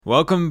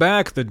Welcome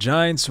back. The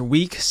Giants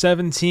Week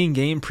 17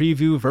 game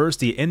preview versus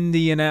the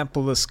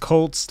Indianapolis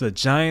Colts. The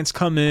Giants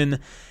come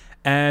in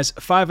as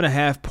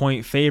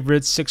 5.5-point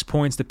favorites, 6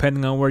 points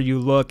depending on where you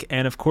look.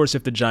 And of course,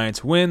 if the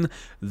Giants win,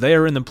 they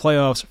are in the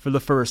playoffs for the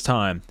first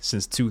time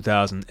since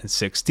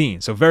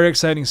 2016. So very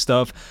exciting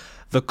stuff.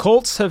 The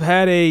Colts have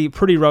had a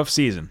pretty rough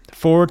season.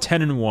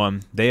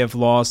 4-10-1. They have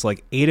lost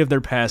like 8 of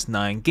their past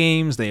 9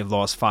 games. They have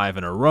lost 5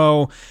 in a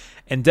row.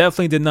 And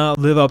definitely did not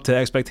live up to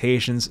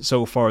expectations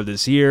so far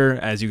this year.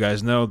 As you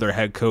guys know, their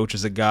head coach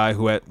is a guy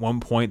who at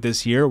one point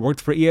this year worked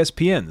for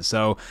ESPN.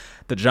 So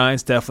the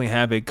Giants definitely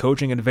have a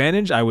coaching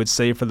advantage. I would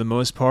say for the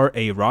most part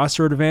a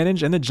roster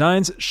advantage, and the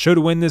Giants should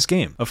win this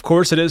game. Of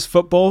course, it is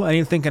football.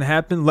 Anything can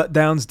happen.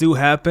 Letdowns do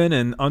happen,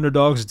 and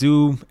underdogs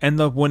do end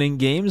up winning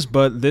games.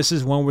 But this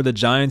is one where the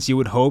Giants, you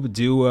would hope,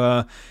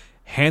 do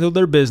handle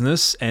their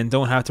business and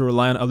don't have to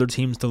rely on other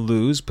teams to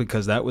lose,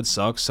 because that would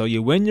suck. So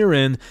you win, you're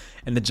in,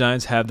 and the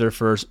Giants have their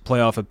first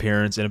playoff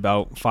appearance in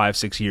about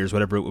 5-6 years,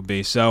 whatever it would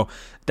be. So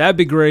that'd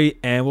be great,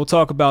 and we'll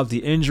talk about the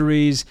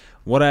injuries,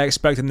 what I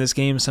expect in this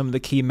game, some of the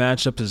key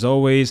matchups as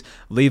always.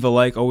 Leave a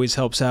like, always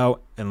helps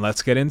out, and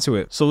let's get into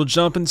it. So we'll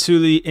jump into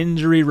the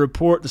injury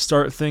report to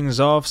start things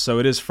off. So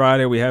it is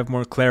Friday. We have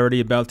more clarity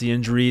about the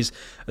injuries.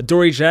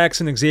 Adoree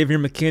Jackson, Xavier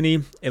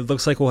McKinney, it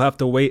looks like we'll have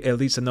to wait at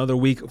least another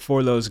week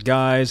for those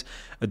guys.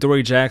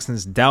 Adoree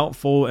Jackson's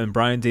doubtful, and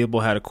Brian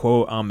Dable had a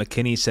quote on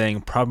McKinney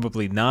saying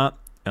probably not.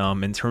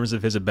 In terms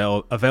of his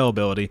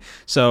availability.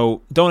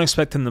 So don't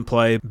expect him to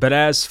play. But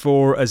as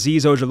for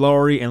Azeez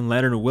Ojulari and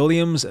Leonard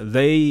Williams,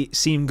 they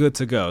seem good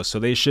to go. So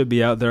they should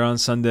be out there on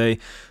Sunday.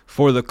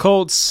 For the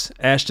Colts,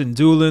 Ashton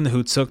Dulin,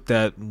 who took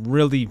that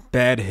really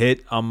bad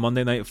hit on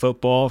Monday Night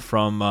Football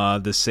from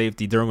the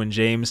safety Derwin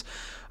James.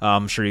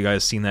 I'm sure you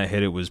guys seen that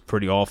hit. It was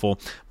pretty awful.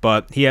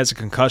 But he has a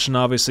concussion,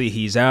 obviously.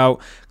 He's out.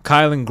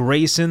 Kylan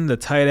Grayson, the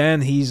tight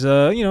end, he's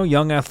a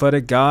young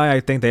athletic guy. I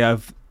think they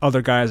have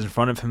other guys in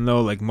front of him,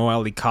 though, like Mo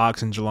Alley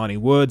Cox and Jelani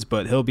Woods,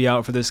 but he'll be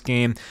out for this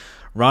game.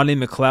 Rodney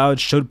McLeod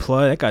should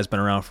play. That guy's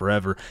been around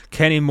forever.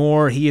 Kenny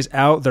Moore, he is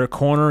out, their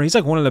corner. He's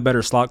like one of the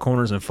better slot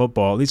corners in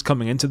football, at least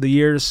coming into the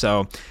year,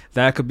 so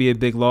that could be a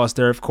big loss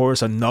there, of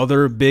course.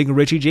 Another big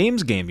Richie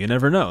James game. You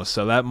never know,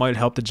 so that might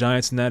help the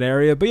Giants in that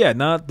area. But yeah,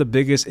 not the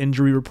biggest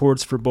injury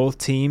reports for both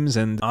teams.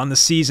 And on the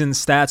season,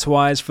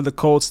 stats-wise for the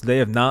Colts, they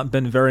have not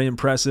been very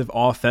impressive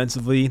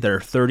offensively. They're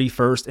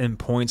 31st in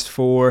points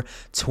for,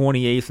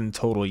 28th in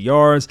total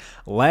yards,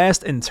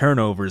 last in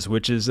turnovers,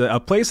 which is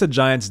a place the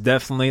Giants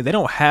definitely, they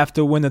don't have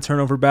to win the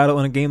turnover battle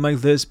in a game like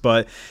this,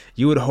 but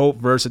you would hope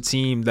versus a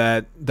team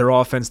that their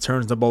offense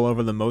turns the ball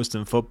over the most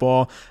in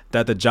football,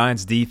 that the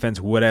Giants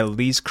defense would at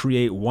least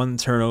create one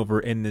turnover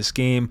in this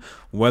game,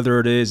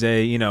 whether it is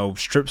a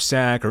strip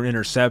sack or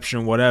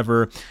interception,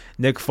 whatever.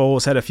 Nick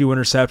Foles had a few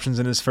interceptions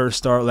in his first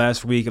start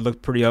last week. It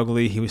looked pretty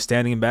ugly. He was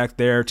standing back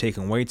there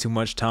taking way too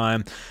much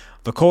time.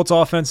 The Colts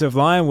offensive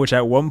line, which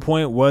at one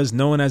point was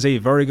known as a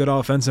very good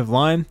offensive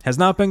line, has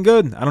not been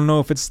good. I don't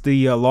know if it's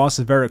the loss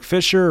of Eric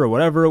Fisher or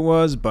whatever it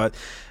was, but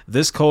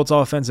this Colts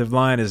offensive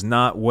line is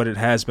not what it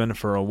has been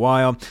for a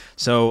while.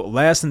 So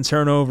last in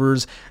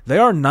turnovers, they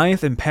are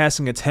 9th in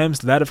passing attempts.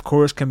 That, of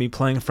course, can be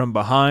playing from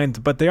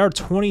behind, but they are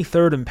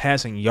 23rd in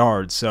passing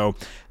yards. So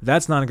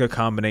that's not a good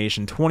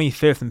combination.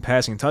 25th in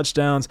passing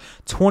touchdowns,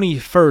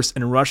 21st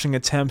in rushing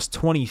attempts,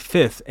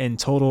 25th in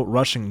total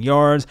rushing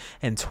yards,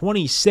 and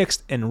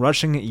 26th in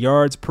rushing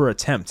yards per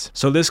attempt.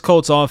 So this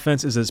Colts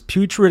offense is as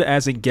putrid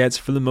as it gets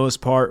for the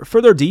most part.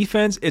 For their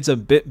defense, it's a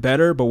bit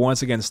better, but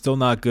once again, still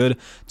not good.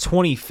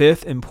 25th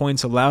in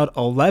points allowed,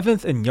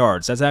 11th in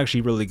yards. That's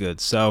actually really good.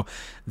 So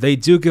they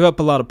do give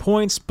up a lot of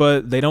points,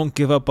 but they don't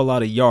give up a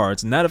lot of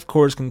yards. And that, of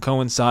course, can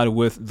coincide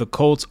with the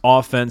Colts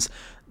offense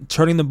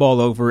turning the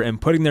ball over and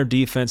putting their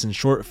defense in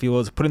short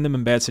fields, putting them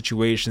in bad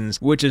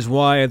situations, which is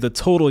why the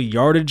total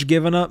yardage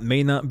given up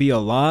may not be a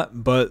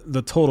lot, but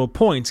the total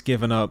points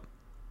given up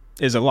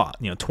is a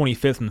lot.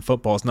 25th in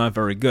football is not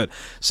very good.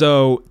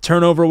 So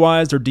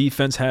turnover-wise, their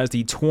defense has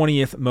the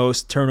 20th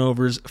most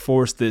turnovers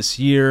forced this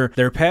year.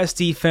 Their pass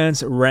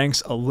defense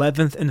ranks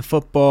 11th in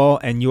football,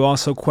 and you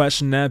also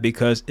question that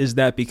because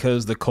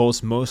the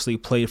Colts mostly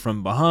play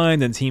from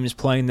behind and teams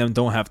playing them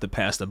don't have to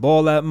pass the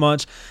ball that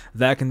much?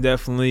 That can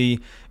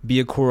definitely be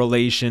a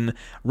correlation.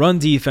 Run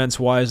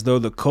defense-wise, though,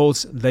 the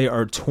Colts, they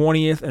are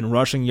 20th in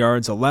rushing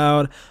yards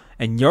allowed.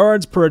 And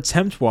yards per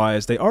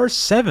attempt-wise, they are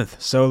 7th.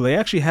 So they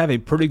actually have a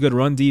pretty good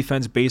run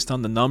defense based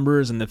on the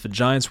numbers. And if the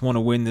Giants want to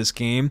win this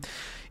game,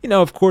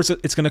 of course,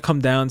 it's going to come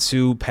down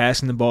to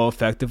passing the ball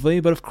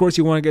effectively. But, of course,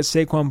 you want to get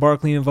Saquon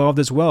Barkley involved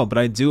as well. But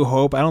I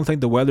don't think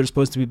the weather's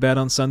supposed to be bad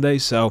on Sunday.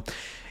 So,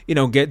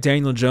 get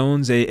Daniel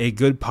Jones a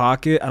good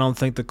pocket. I don't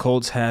think the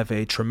Colts have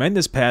a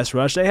tremendous pass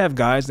rush. They have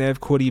guys. They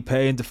have Kwity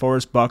Paye and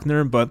DeForest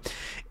Buckner, but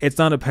it's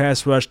not a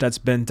pass rush that's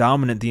been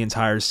dominant the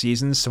entire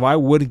season. So I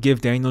would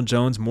give Daniel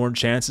Jones more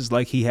chances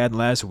like he had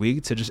last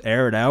week to just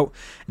air it out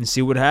and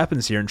see what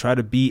happens here and try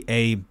to beat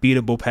a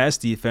beatable pass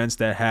defense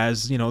that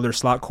has, their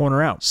slot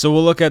corner out. So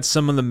we'll look at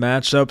some of the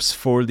matchups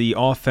for the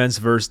offense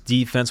versus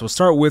defense. We'll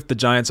start with the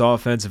Giants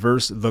offense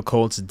versus the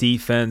Colts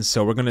defense.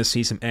 So we're going to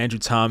see some Andrew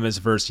Thomas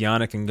versus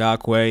Yannick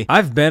Ngakoue.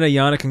 I've been a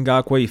Yannick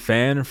Ngakoue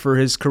fan for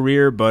his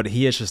career, but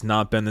he has just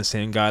not been the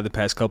same guy the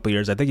past couple of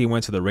years. I think he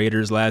went to the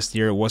Raiders last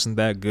year. It wasn't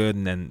that good.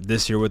 And then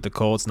this year with the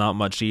Colts, not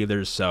much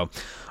either. So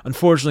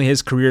unfortunately,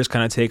 his career's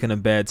kind of taken a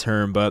bad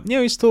turn. But,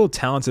 he's still a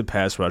talented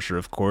pass rusher,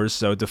 of course.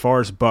 So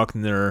DeForest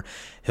Buckner,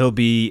 he'll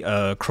be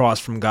across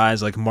from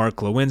guys like Mark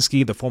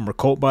Lewinsky, the former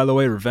Colt, by the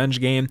way, revenge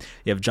game.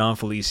 You have John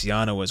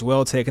Feliciano as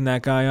well taking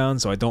that guy on,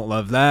 so I don't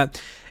love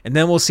that. And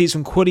then we'll see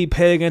some Kwity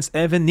Paye against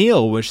Evan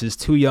Neal, which is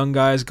two young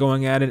guys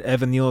going at it.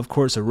 Evan Neal, of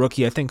course, a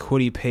rookie. I think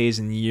Kwity Paye's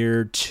in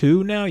year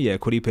 2 now. Yeah,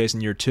 Kwity Paye's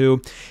in year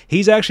 2.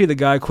 He's actually the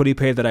guy, Kwity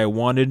Paye, that I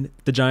wanted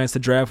the Giants to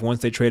draft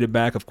once they traded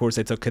back. Of course,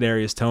 they took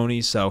Kadarius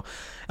Toney, so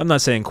I'm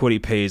not saying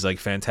Kwity Paye is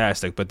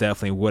fantastic, but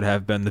definitely would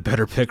have been the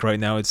better pick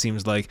right now, it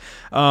seems like.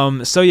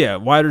 So yeah,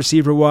 wide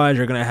receiver-wise,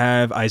 you're going to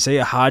have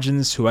Isaiah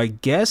Hodgins, who I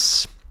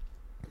guess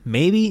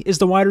maybe is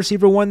the wide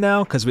receiver one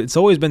now, because it's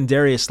always been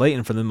Darius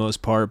Slayton for the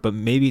most part, but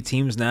maybe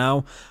teams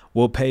now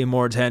will pay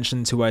more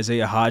attention to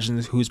Isaiah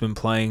Hodgins, who's been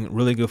playing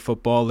really good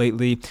football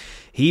lately.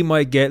 He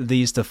might get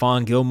the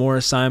Stephon Gilmore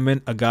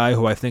assignment, a guy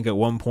who I think at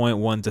one point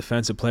won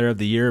Defensive Player of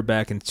the Year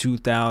back in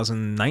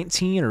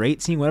 2019 or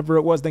 18, whatever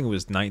it was. I think it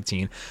was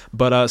 19.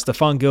 But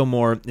Stephon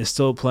Gilmore is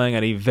still playing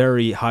at a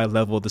very high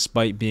level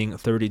despite being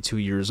 32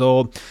 years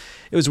old.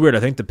 It was weird. I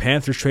think the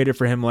Panthers traded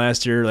for him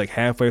last year,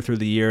 halfway through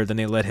the year. Then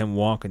they let him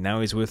walk, and now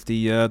he's with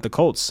the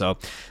Colts. So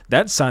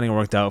that signing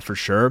worked out for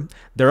sure.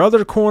 Their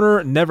other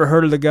corner, never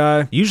heard of the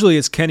guy. Usually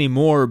it's Kenny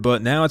Moore,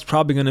 but now it's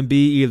probably going to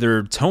be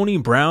either Tony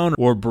Brown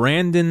or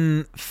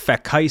Brandon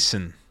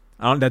Fakaisen.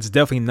 That's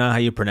definitely not how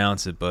you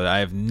pronounce it, but I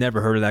have never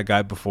heard of that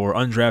guy before.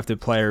 Undrafted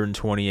player in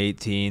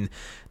 2018,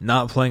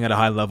 not playing at a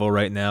high level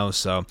right now,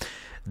 so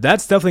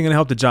that's definitely going to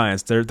help the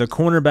Giants. The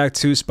cornerback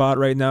 2 spot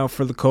right now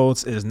for the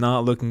Colts is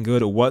not looking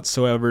good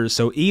whatsoever.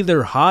 So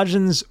either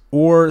Hodgins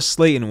or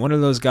Slayton, one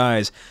of those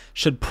guys,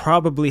 should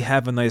probably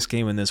have a nice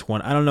game in this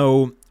one. I don't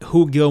know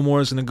who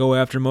Gilmore is going to go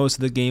after most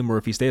of the game or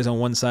if he stays on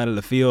one side of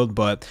the field,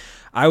 but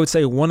I would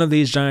say one of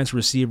these Giants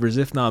receivers,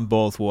 if not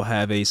both, will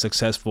have a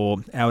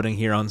successful outing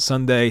here on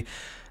Sunday.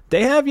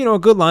 They have, a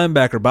good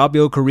linebacker, Bobby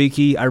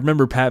Okereke. I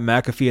remember Pat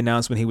McAfee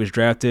announced when he was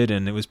drafted,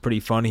 and it was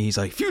pretty funny. He's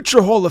like,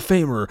 future Hall of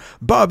Famer,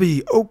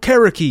 Bobby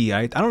Okereke.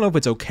 I don't know if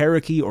it's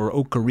Okereke or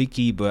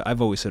Okereke, but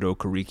I've always said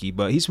Okereke.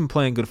 But he's been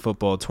playing good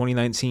football.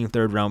 2019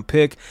 third-round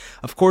pick.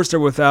 Of course, they're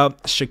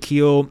without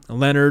Shaquille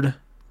Leonard,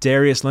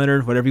 Darius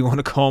Leonard, whatever you want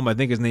to call him. I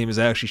think his name is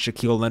actually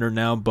Shaquille Leonard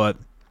now, but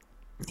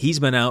he's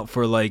been out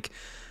for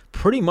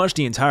pretty much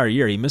the entire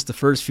year. He missed the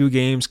first few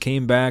games,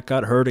 came back,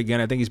 got hurt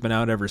again. I think he's been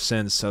out ever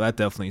since, so that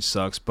definitely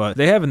sucks. But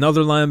they have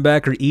another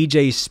linebacker,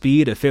 E.J.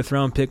 Speed, a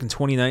 5th-round pick in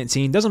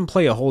 2019. Doesn't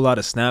play a whole lot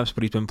of snaps,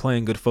 but he's been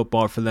playing good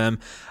football for them.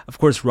 Of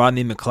course,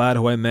 Rodney McLeod,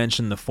 who I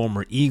mentioned, the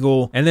former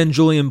Eagle. And then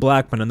Julian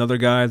Blackmon, another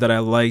guy that I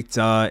liked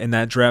in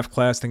that draft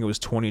class. I think it was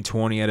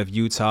 2020 out of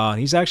Utah.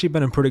 He's actually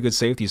been a pretty good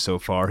safety so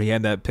far. He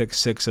had that pick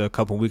 6 a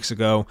couple weeks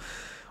ago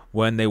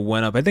when they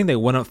went up. I think they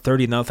went up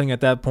 30-0 at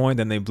that point,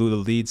 then they blew the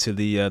lead to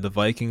the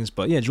Vikings.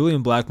 But yeah,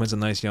 Julian Blackmon's a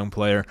nice young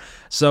player.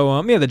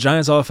 So the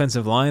Giants'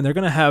 offensive line, they're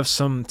going to have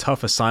some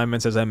tough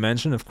assignments, as I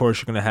mentioned. Of course,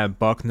 you're going to have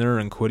Buckner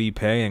and Kwity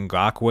Paye and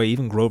Ngakoue.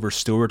 Even Grover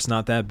Stewart's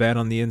not that bad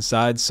on the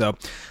inside. So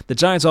the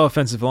Giants'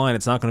 offensive line,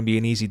 it's not going to be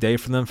an easy day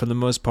for them for the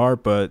most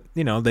part, but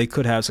they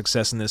could have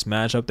success in this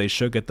matchup. They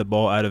should get the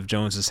ball out of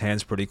Jones's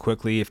hands pretty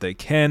quickly if they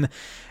can.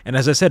 And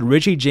as I said,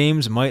 Richie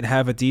James might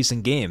have a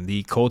decent game.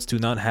 The Colts do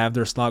not have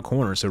their slot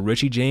corner, so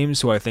Richie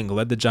James, who I think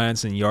led the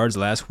Giants in yards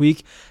last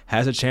week,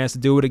 has a chance to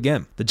do it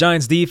again. The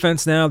Giants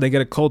defense now, they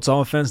get a Colts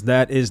offense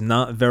that is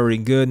not very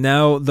good.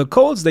 Now, the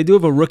Colts, they do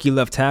have a rookie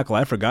left tackle.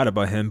 I forgot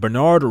about him.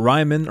 Bernard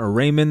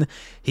Raymond.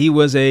 He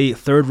was a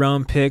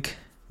 3rd-round pick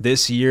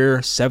this year,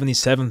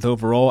 77th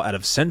overall out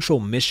of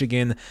Central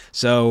Michigan.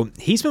 So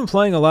he's been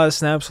playing a lot of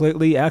snaps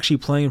lately, actually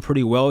playing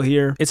pretty well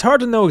here. It's hard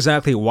to know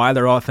exactly why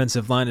their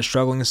offensive line is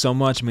struggling so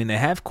much. I mean, they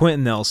have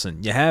Quentin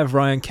Nelson, you have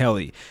Ryan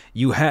Kelly,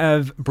 you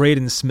have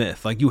Braden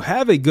Smith. You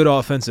have a good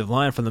offensive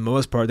line for the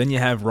most part. Then you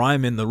have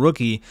Ryman, the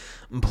rookie,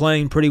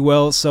 playing pretty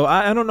well. So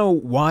I don't know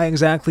why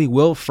exactly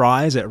Will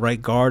Fries at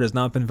right guard has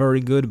not been very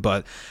good,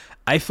 but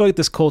I feel like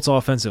this Colts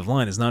offensive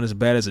line is not as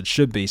bad as it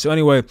should be. So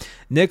anyway,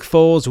 Nick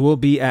Foles will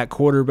be at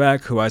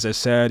quarterback, who, as I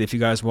said, if you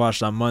guys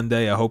watched on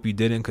Monday, I hope you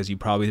didn't because you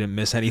probably didn't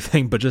miss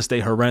anything, but just a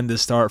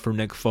horrendous start for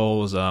Nick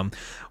Foles.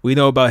 We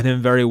know about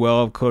him very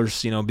well, of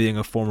course, being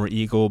a former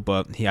Eagle,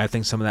 but I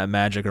think some of that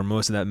magic, or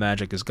most of that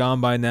magic, is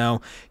gone by now.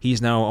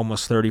 He's now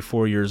almost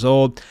 34 years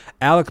old.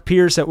 Alec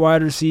Pierce at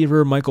wide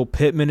receiver. Michael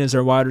Pittman is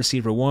their wide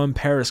receiver 1.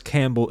 Paris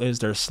Campbell is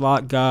their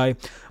slot guy.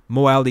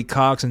 Mo Alley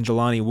Cox and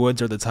Jelani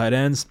Woods are the tight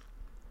ends.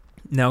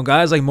 Now,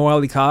 guys like Mo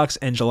Alley Cox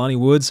and Jelani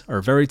Woods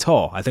are very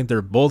tall. I think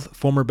they're both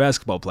former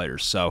basketball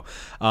players. So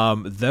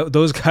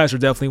those guys are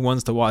definitely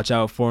ones to watch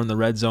out for in the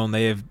red zone.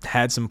 They have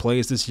had some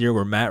plays this year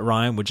where Matt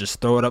Ryan would just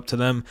throw it up to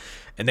them,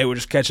 and they would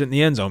just catch it in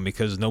the end zone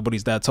because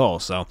nobody's that tall.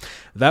 So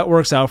that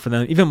works out for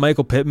them. Even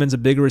Michael Pittman's a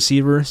big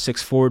receiver,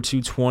 6'4",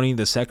 220,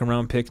 the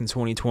second-round pick in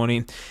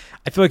 2020.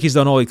 I feel like he's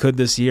done all he could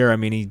this year. I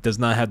mean, he does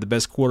not have the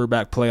best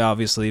quarterback play,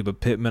 obviously,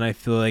 but Pittman, I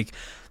feel like,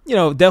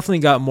 definitely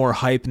got more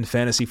hype in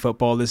fantasy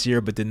football this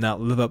year, but did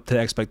not live up to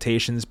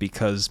expectations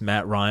because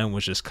Matt Ryan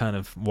was just kind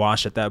of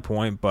washed at that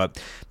point.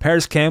 But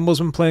Paris Campbell's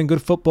been playing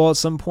good football at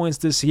some points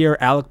this year.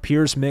 Alec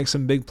Pierce makes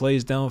some big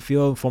plays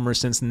downfield, former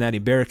Cincinnati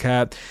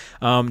Bearcat.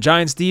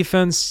 Giants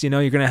defense, you're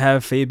going to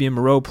have Fabian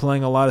Moreau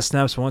playing a lot of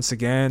snaps once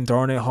again.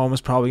 Darnay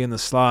Holmes probably in the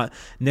slot.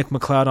 Nick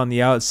McLeod on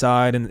the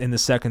outside and in the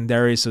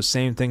secondary, so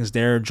same things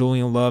there.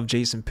 Julian Love,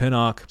 Jason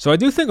Pinnock. So I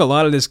do think a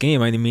lot of this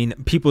game, I mean,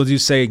 people do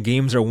say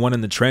games are won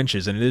in the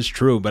trenches, and it is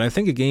true, but I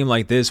think a game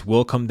like this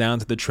will come down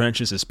to the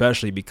trenches,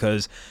 especially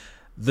because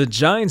the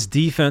Giants'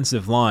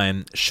 defensive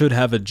line should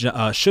have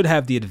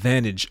the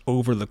advantage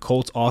over the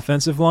Colts'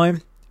 offensive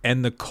line,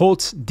 and the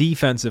Colts'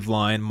 defensive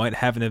line might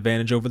have an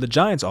advantage over the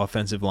Giants'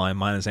 offensive line,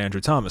 minus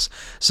Andrew Thomas.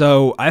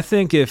 So I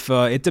think if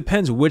it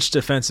depends which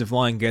defensive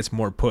line gets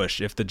more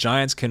push. If the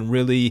Giants can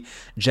really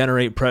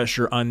generate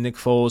pressure on Nick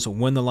Foles,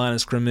 win the line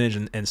of scrimmage,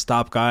 and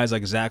stop guys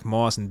like Zach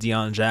Moss and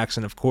Deion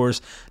Jackson, of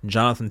course,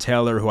 Jonathan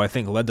Taylor, who I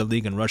think led the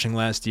league in rushing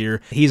last year.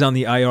 He's on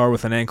the IR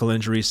with an ankle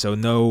injury, so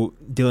no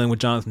dealing with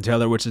Jonathan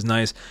Taylor, which is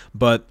nice.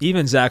 But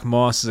even Zach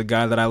Moss is a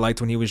guy that I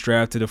liked when he was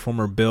drafted, a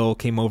former Bill,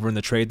 came over in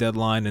the trade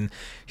deadline, and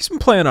he's been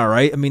playing all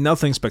right. I mean,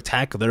 nothing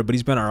spectacular, but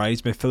he's been all right.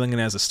 He's been filling in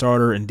as a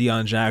starter, and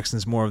Deion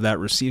Jackson's more of that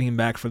receiving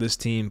back for this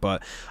team.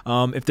 But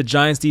if the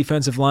Giants'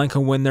 defensive line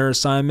can win their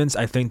assignments,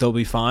 I think they'll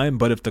be fine.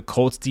 But if the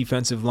Colts'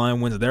 defensive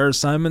line wins their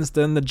assignments,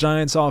 then the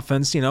Giants'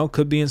 offense,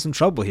 could be in some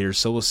trouble here.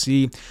 So we'll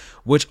see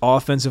which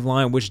offensive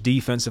line, which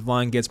defensive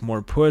line gets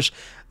more push.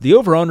 The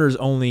over-under is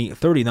only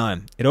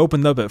 39. It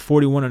opened up at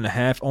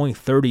 41.5, only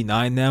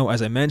 39 now.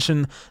 As I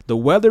mentioned, the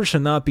weather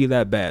should not be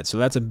that bad, so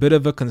that's a bit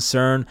of a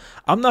concern.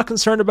 I'm not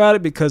concerned about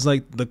it because,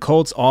 the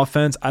Colts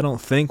offense, I don't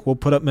think will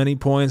put up many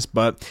points,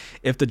 but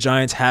if the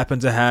Giants happen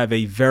to have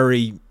a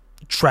very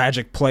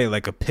tragic play,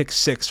 like a pick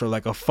six or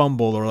like a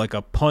fumble or like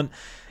a punt,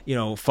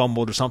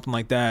 fumbled or something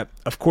like that,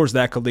 of course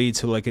that could lead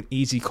to like an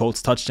easy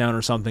Colts touchdown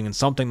or something, and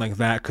something like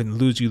that could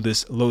lose you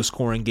this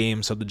low-scoring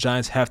game. So the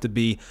Giants have to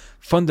be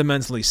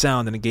fundamentally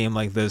sound in a game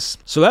like this.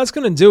 So that's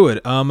going to do it.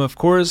 Of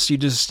course, you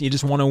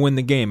just want to win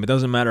the game. It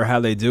doesn't matter how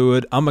they do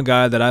it. I'm a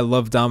guy that I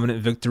love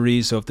dominant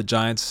victories, so if the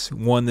Giants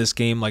won this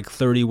game like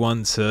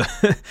 31 to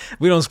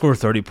we don't score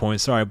 30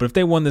 points, sorry, but if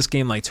they won this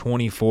game like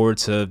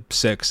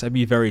 24-6, I'd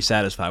be very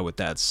satisfied with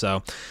that.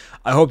 So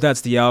I hope that's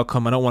the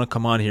outcome. I don't want to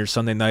come on here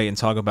Sunday night and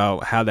talk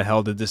about how the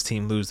hell did this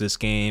team lose this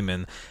game,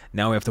 and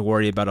now we have to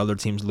worry about other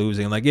teams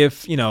losing. Like,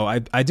 if,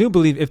 I do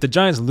believe if the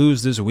Giants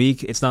lose this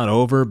week, it's not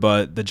over,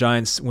 but the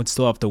Giants would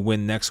still have to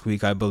win next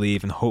week, I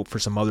believe, and hope for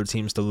some other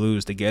teams to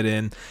lose to get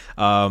in.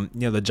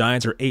 The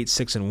Giants are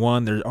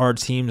 8-6-1. There are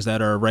teams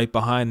that are right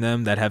behind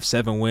them that have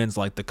 7 wins,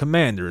 like the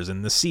Commanders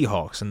and the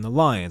Seahawks and the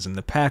Lions and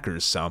the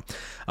Packers. So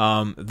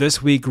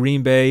this week,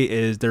 Green Bay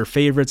is their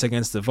favorites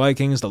against the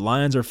Vikings. The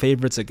Lions are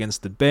favorites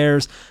against the Bears.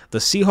 The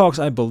Seahawks,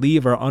 I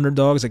believe, are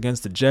underdogs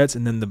against the Jets,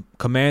 and then the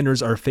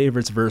Commanders are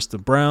favorites versus the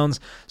Browns.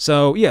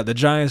 So, yeah, the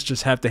Giants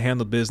just have to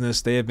handle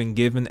business. They have been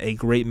given a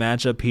great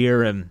matchup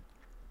here, and,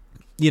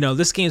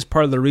 this game is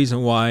part of the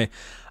reason why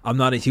I'm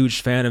not a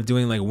huge fan of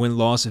doing,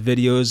 win-loss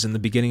videos in the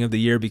beginning of the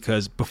year,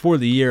 because before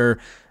the year,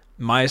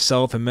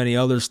 myself and many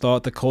others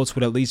thought the Colts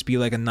would at least be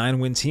like a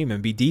 9-win team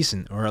and be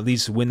decent, or at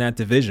least win that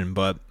division,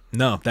 but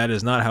no, that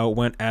is not how it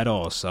went at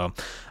all. So,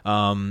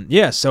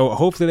 so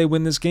hopefully they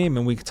win this game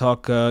and we can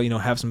talk,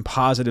 have some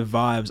positive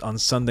vibes on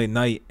Sunday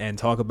night and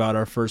talk about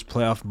our first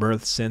playoff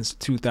berth since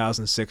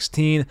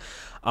 2016.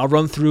 I'll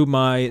run through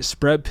my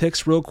spread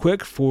picks real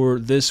quick for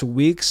this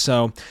week.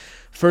 So,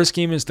 first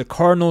game is the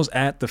Cardinals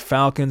at the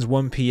Falcons,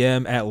 1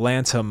 p.m.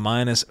 Atlanta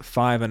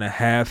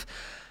 -5.5.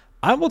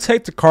 I will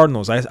take the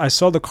Cardinals. I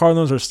saw the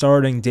Cardinals are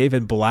starting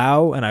David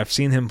Blau, and I've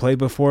seen him play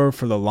before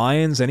for the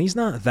Lions, and he's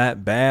not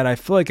that bad. I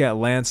feel like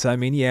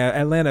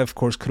Atlanta, of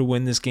course, could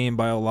win this game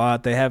by a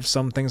lot. They have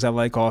some things I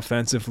like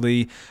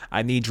offensively.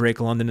 I need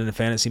Drake London in a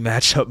fantasy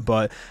matchup,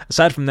 but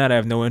aside from that, I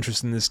have no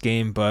interest in this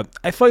game. But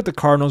I feel like the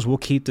Cardinals will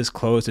keep this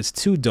close. It's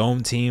 2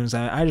 dome teams.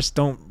 I just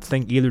don't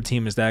think either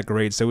team is that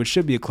great, so it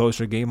should be a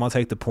closer game. I'll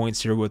take the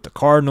points here with the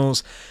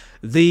Cardinals.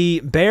 The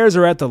Bears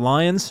are at the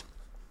Lions.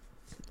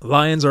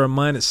 Lions are a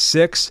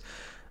 -6.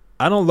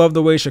 I don't love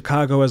the way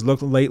Chicago has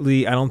looked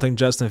lately. I don't think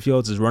Justin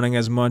Fields is running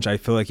as much. I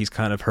feel like he's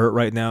kind of hurt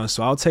right now.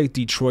 So I'll take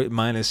Detroit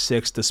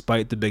 -6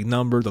 despite the big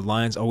number. The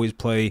Lions always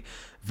play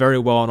very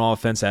well on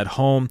offense at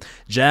home.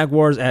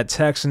 Jaguars at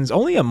Texans,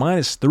 only a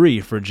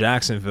 -3 for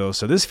Jacksonville.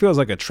 So this feels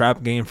like a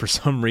trap game for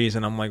some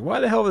reason. I'm like, why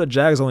the hell are the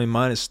Jags only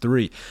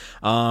 -3?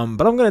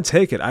 But I'm going to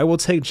take it. I will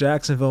take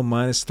Jacksonville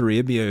 -3.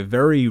 It'd be a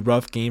very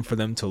rough game for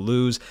them to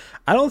lose.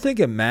 I don't think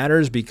it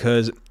matters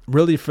because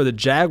really for the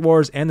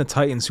Jaguars and the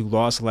Titans who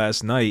lost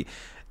last night,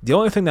 the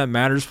only thing that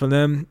matters for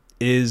them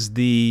is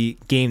the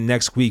game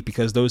next week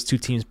because those two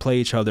teams play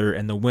each other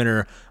and the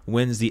winner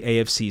wins the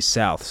AFC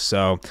South.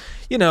 So,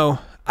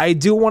 I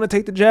do want to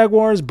take the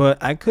Jaguars, but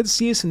I could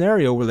see a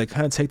scenario where they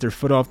kind of take their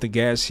foot off the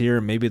gas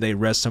here. Maybe they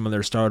rest some of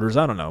their starters.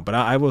 I don't know, but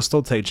I will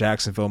still take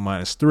Jacksonville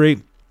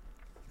 -3.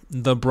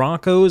 The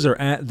Broncos are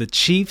at the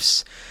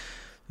Chiefs.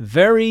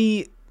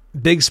 Very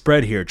big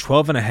spread here,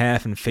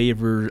 12.5 in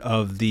favor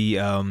of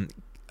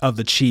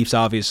the Chiefs,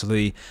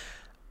 obviously.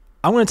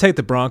 I'm going to take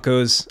the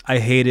Broncos. I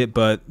hate it,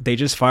 but they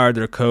just fired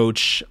their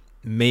coach.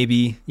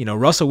 Maybe,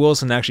 Russell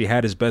Wilson actually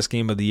had his best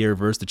game of the year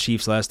versus the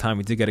Chiefs last time.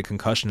 He did get a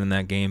concussion in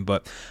that game,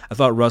 but I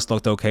thought Russ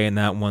looked okay in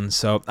that one.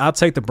 So I'll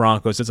take the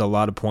Broncos. It's a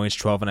lot of points,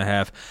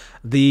 12.5.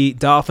 The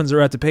Dolphins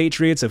are at the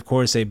Patriots. Of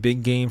course, a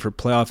big game for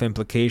playoff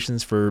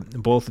implications for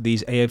both of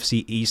these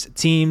AFC East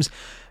teams.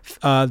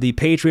 The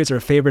Patriots are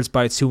favorites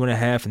by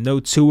 2.5. No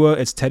Tua.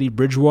 It's Teddy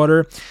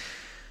Bridgewater.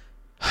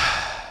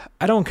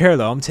 I don't care,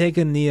 though. I'm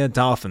taking the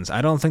Dolphins.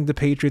 I don't think the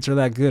Patriots are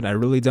that good. I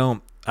really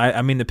don't.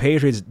 I mean, the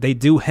Patriots, they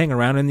do hang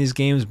around in these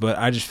games, but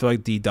I just feel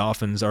like the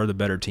Dolphins are the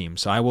better team.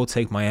 So I will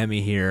take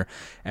Miami here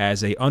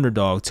as a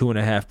underdog,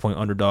 2.5-point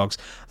underdogs.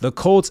 The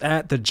Colts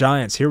at the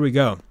Giants. Here we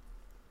go.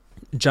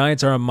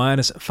 Giants are a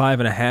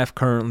 -5.5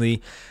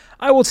 currently.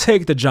 I will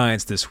take the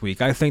Giants this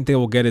week. I think they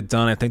will get it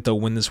done. I think they'll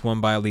win this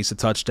one by at least a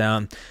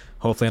touchdown.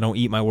 Hopefully I don't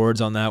eat my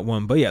words on that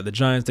one. But yeah, the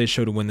Giants, they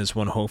should win this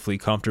one hopefully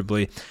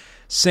comfortably.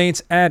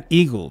 Saints at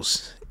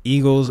Eagles.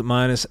 Eagles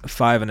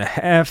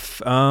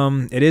 -5.5.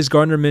 It is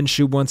Gardner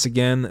Minshew once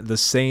again. The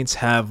Saints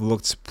have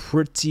looked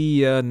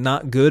pretty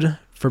not good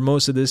for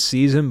most of this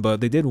season,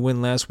 but they did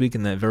win last week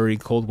in that very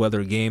cold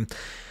weather game.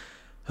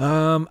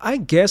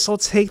 I guess I'll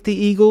take the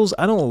Eagles.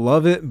 I don't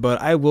love it,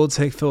 but I will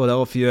take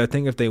Philadelphia. I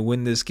think if they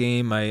win this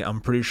game,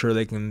 I'm pretty sure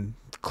they can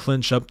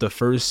clinch up the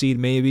first seed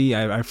maybe.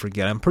 I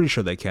forget. I'm pretty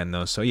sure they can,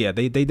 though. So, yeah,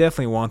 they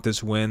definitely want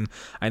this win.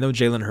 I know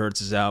Jalen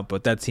Hurts is out,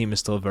 but that team is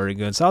still very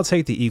good. So I'll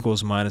take the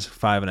Eagles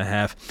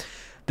 -5.5.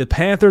 The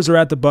Panthers are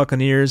at the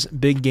Buccaneers.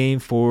 Big game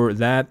for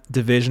that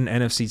division,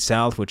 NFC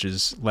South, which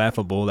is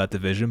laughable, that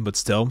division, but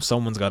still,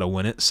 someone's got to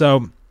win it.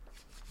 So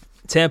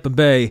Tampa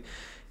Bay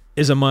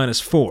is a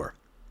 -4.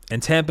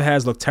 And Tampa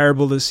has looked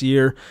terrible this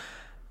year.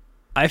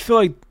 I feel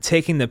like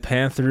taking the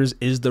Panthers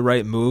is the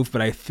right move,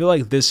 but I feel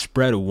like this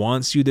spread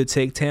wants you to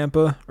take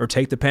Tampa, or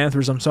take the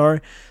Panthers, I'm sorry.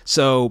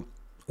 So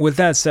with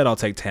that said, I'll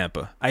take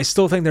Tampa. I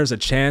still think there's a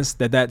chance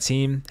that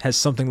team has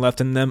something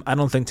left in them. I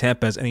don't think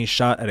Tampa has any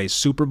shot at a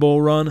Super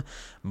Bowl run,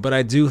 but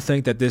I do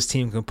think that this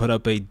team can put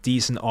up a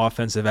decent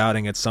offensive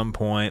outing at some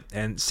point.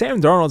 And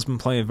Sam Darnold's been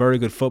playing very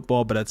good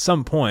football, but at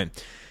some point,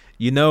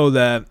 you know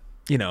that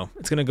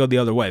it's going to go the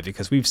other way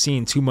because we've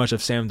seen too much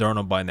of Sam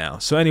Darnold by now.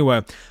 So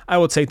anyway, I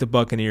will take the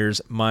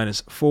Buccaneers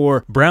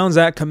 -4. Browns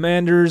at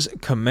Commanders.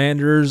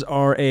 Commanders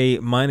are a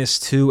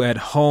 -2 at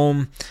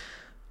home.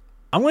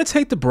 I'm going to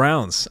take the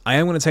Browns. I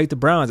am going to take the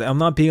Browns. I'm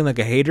not being like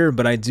a hater,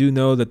 but I do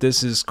know that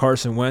this is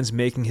Carson Wentz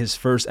making his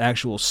first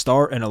actual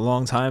start in a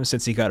long time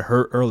since he got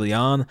hurt early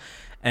on.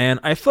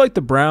 And I feel like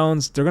the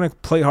Browns, they're going to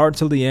play hard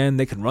till the end.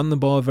 They can run the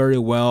ball very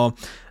well.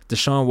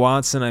 Deshaun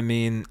Watson,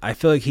 I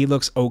feel like he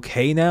looks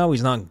okay now.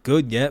 He's not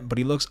good yet, but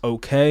he looks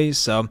okay.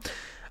 So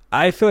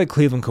I feel like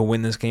Cleveland could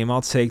win this game.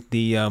 I'll take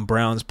the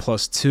Browns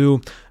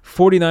 +2.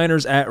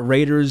 49ers at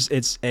Raiders.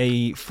 It's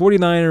a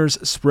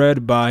 49ers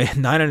spread by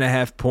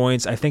 9.5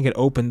 points. I think it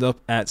opened up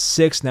at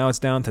 6. Now it's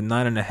down to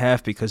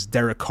 9.5 because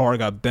Derek Carr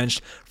got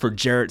benched for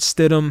Jarrett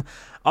Stidham.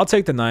 I'll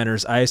take the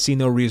Niners. I see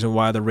no reason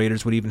why the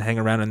Raiders would even hang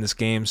around in this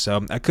game,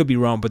 so I could be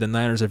wrong, but the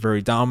Niners are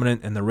very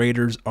dominant, and the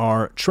Raiders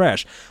are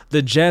trash.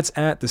 The Jets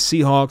at the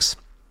Seahawks.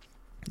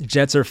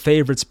 Jets are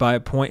favorites by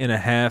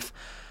 1.5.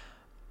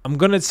 I'm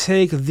going to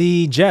take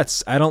the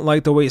Jets. I don't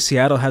like the way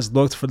Seattle has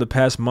looked for the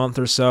past month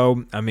or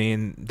so.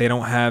 They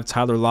don't have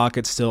Tyler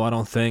Lockett still, I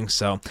don't think,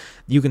 so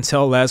you can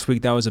tell last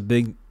week that was a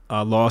big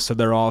loss of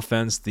their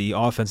offense. The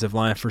offensive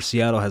line for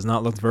Seattle has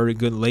not looked very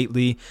good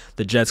lately.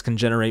 The Jets can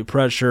generate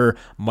pressure.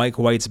 Mike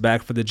White's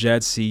back for the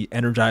Jets. He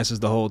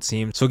energizes the whole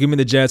team. So give me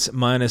the Jets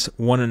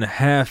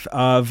 -1.5.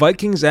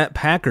 Vikings at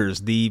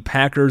Packers. The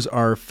Packers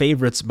are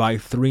favorites by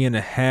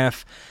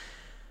 3.5.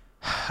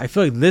 I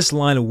feel like this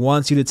line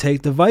wants you to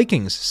take the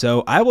Vikings,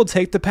 so I will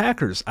take the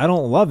Packers. I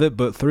don't love it,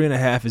 but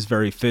 3.5 is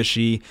very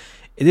fishy.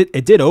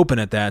 It did open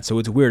at that, so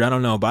it's weird. I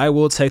don't know, but I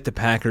will take the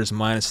Packers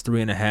minus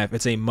 3.5.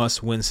 It's a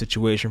must-win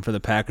situation for the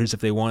Packers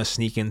if they want to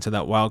sneak into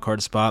that wild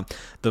card spot.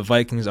 The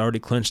Vikings already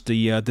clinched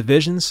the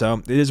division,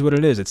 so it is what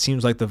it is. It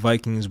seems like the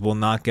Vikings will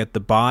not get the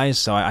bye,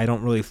 so I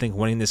don't really think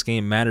winning this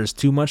game matters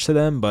too much to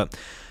them, but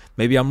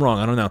maybe I'm wrong.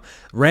 I don't know.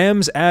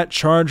 Rams at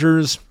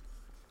Chargers.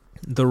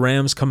 The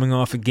Rams coming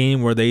off a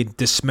game where they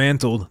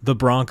dismantled the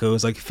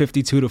Broncos like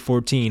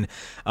 52-14.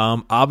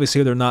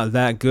 Obviously, they're not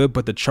that good,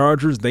 but the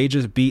Chargers, they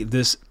just beat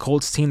this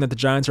Colts team that the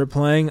Giants are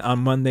playing on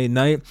Monday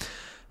night.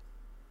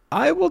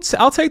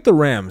 I'll take the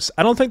Rams.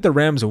 I don't think the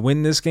Rams will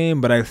win this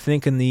game, but I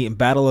think in the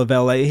Battle of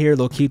LA here,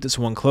 they'll keep this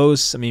one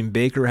close. I mean,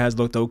 Baker has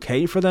looked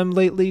okay for them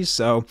lately,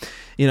 so,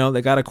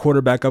 they got a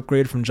quarterback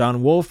upgrade from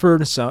John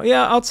Wolford. So,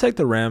 yeah, I'll take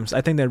the Rams.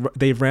 I think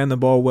they've ran the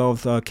ball well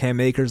with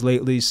Cam Akers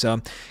lately, so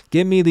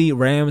give me the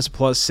Rams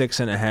plus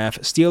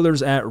 6.5.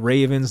 Steelers at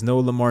Ravens, no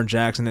Lamar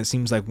Jackson. It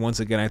seems like, once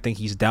again, I think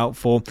he's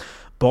doubtful.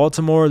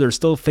 Baltimore, they're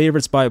still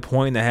favorites by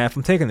 1.5.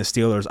 I'm taking the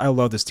Steelers. I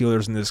love the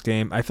Steelers in this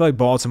game. I feel like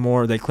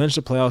Baltimore, they clinched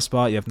the playoff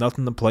spot. You have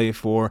nothing to play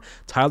for.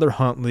 Tyler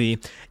Huntley.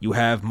 You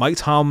have Mike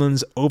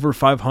Tomlin's over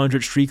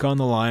 500 streak on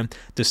the line.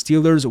 The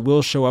Steelers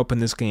will show up in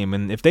this game.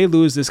 And if they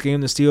lose this game,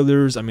 the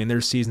Steelers, I mean,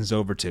 their season's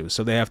over too.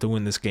 So they have to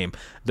win this game.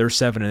 They're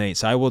 7-8.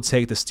 So I will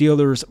take the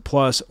Steelers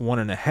plus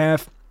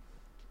 1.5.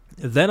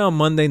 Then on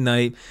Monday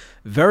night,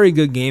 very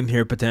good game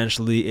here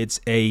potentially.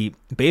 It's a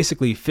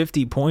basically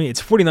 50-point.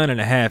 It's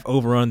 49.5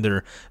 over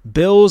under.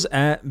 Bills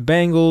at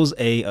Bengals,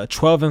 a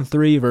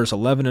 12-3 versus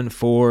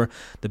 11-4.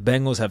 The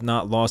Bengals have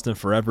not lost in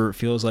forever, it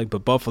feels like,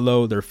 but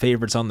Buffalo, they're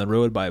favorites on the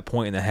road by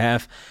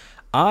 1.5.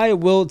 I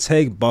will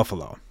take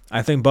Buffalo.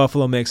 I think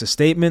Buffalo makes a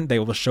statement. They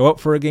will show up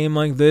for a game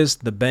like this.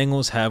 The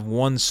Bengals have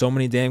won so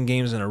many damn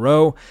games in a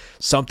row.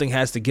 Something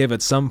has to give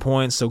at some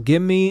point. So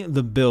give me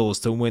the Bills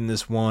to win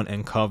this one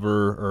and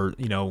cover or,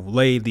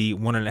 lay the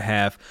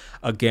 1.5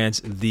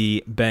 against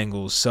the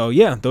Bengals. So,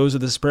 yeah, those are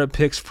the spread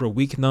picks for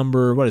week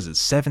number,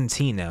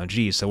 17 now?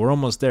 Geez, so we're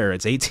almost there.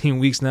 It's 18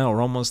 weeks now.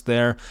 We're almost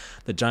there.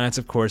 The Giants,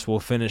 of course, will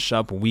finish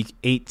up week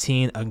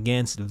 18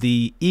 against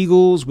the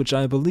Eagles, which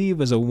I believe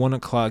is a 1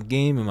 o'clock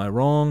game. Am I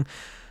wrong?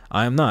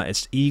 I am not.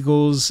 It's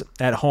Eagles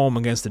at home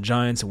against the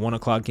Giants, a 1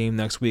 o'clock game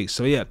next week.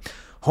 So, yeah,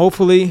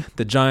 hopefully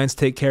the Giants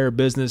take care of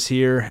business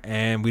here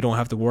and we don't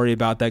have to worry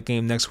about that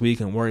game next week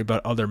and worry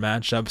about other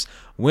matchups.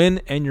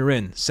 Win and you're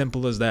in.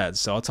 Simple as that.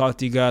 So I'll talk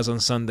to you guys on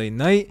Sunday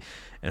night,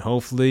 and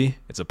hopefully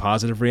it's a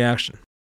positive reaction.